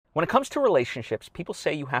When it comes to relationships, people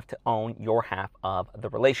say you have to own your half of the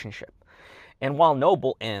relationship. And while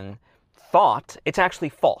noble in thought, it's actually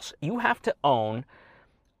false. You have to own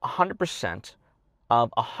 100%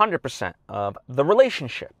 of 100% of the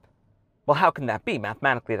relationship. Well, how can that be?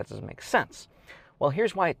 Mathematically, that doesn't make sense. Well,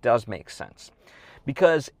 here's why it does make sense.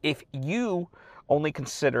 Because if you only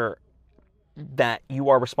consider that you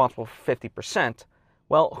are responsible for 50%,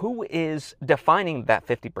 well, who is defining that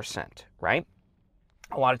 50%, right?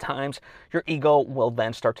 A lot of times your ego will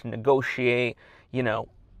then start to negotiate,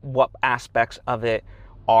 what aspects of it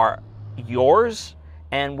are yours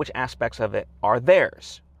and which aspects of it are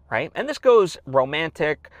theirs, right? And this goes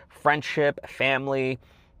romantic, friendship, family,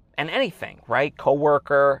 and anything, right?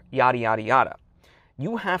 Coworker, yada, yada, yada.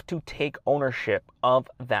 You have to take ownership of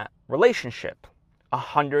that relationship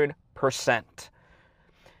 100%.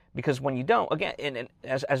 Because when you don't, again,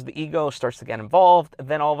 as the ego starts to get involved,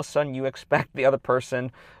 then all of a sudden you expect the other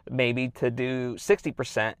person maybe to do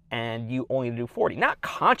 60% and you only do 40%. Not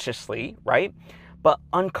consciously, right? But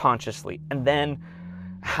unconsciously. And then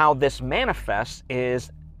how this manifests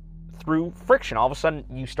is through friction. All of a sudden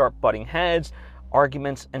you start butting heads,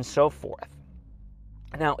 arguments, and so forth.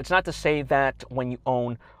 Now, it's not to say that when you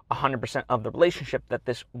own 100% of the relationship that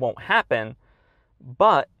this won't happen,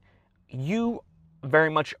 but you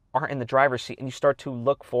very much are in the driver's seat and you start to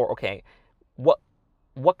look for, okay,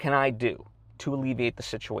 what can I do to alleviate the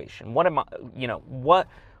situation?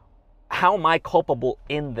 How am I culpable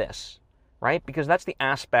in this, right? Because that's the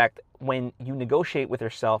aspect when you negotiate with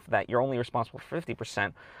yourself that you're only responsible for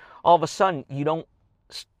 50%, all of a sudden you don't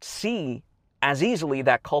see as easily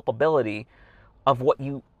that culpability of what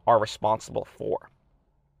you are responsible for.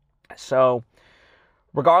 So,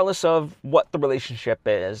 regardless of what the relationship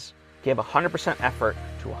is, give 100% effort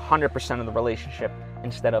to 100% of the relationship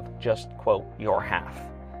instead of just, quote, your half.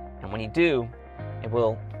 And when you do, it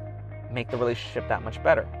will make the relationship that much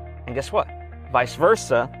better. And guess what? Vice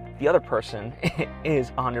versa, the other person is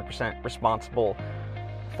 100% responsible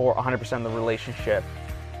for 100% of the relationship,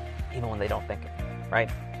 even when they don't think it, right?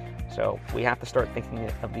 So we have to start thinking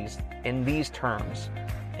of these in these terms,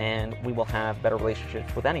 and we will have better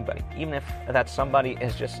relationships with anybody, even if that somebody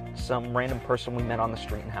is just some random person we met on the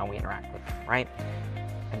street and how we interact with them, right?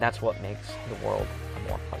 And that's what makes the world a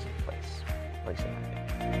more pleasant place, at least in my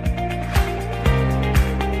opinion.